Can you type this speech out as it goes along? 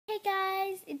Hey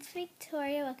guys, it's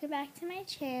Victoria. Welcome back to my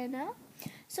channel.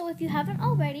 So if you haven't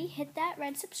already, hit that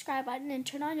red subscribe button and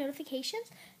turn on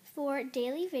notifications for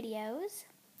daily videos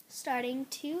starting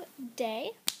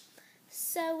today.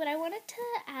 So what I wanted to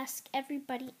ask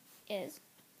everybody is,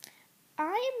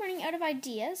 I am running out of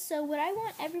ideas, so what I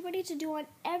want everybody to do on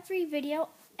every video,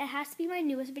 it has to be my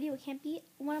newest video, it can't be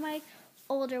one of my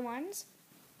older ones.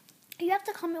 You have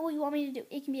to comment what you want me to do.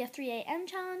 It can be a 3 a.m.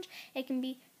 challenge, it can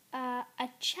be a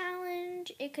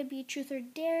challenge, it could be truth or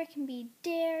dare, it can be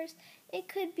dares, it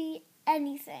could be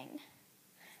anything.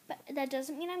 But that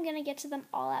doesn't mean I'm going to get to them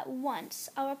all at once.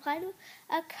 I'll reply to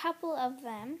a couple of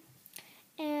them.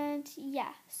 And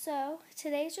yeah, so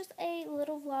today's just a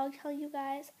little vlog telling you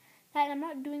guys that I'm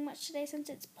not doing much today since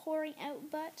it's pouring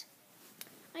out, but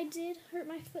I did hurt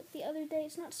my foot the other day.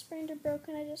 It's not sprained or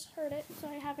broken, I just hurt it, so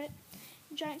I have it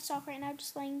in giant sock right now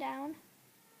just laying down.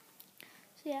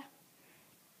 So yeah.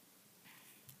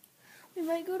 We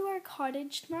might go to our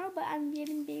cottage tomorrow, but I'm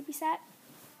getting babysat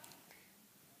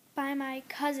by my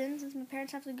cousins since my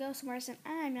parents have to go somewhere, and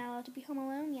I'm not allowed to be home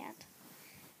alone yet.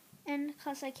 And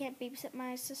because I can't babysit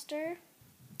my sister,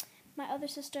 my other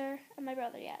sister, and my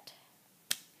brother yet.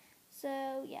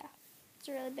 So yeah, it's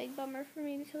a really big bummer for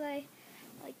me because I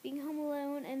like being home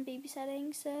alone and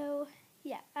babysitting. So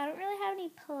yeah, I don't really have any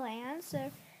plans, so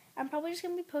I'm probably just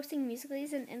going to be posting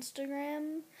Musical.lys and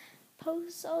Instagram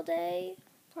posts all day.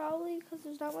 Probably because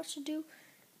there's not much to do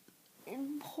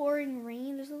in pouring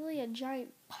rain. There's literally a giant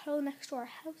puddle next to our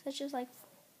house that's just like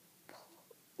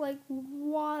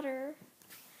water.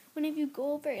 Whenever you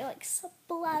go over it, like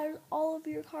splatters all over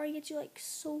your car and gets you like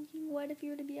soaking wet if you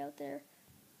were to be out there.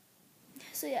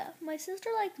 So yeah, my sister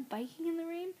likes biking in the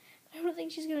rain. I don't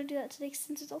think she's going to do that today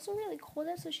since it's also really cold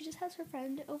out, so she just has her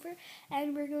friend over,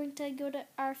 and we're going to go to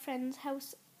our friend's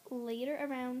house later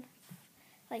around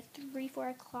like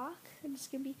 3-4 o'clock, and it's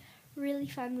going to be really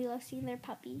fun. We love seeing their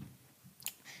puppy.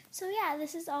 So yeah,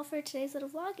 this is all for today's little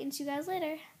vlog, and see you guys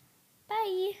later.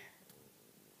 Bye!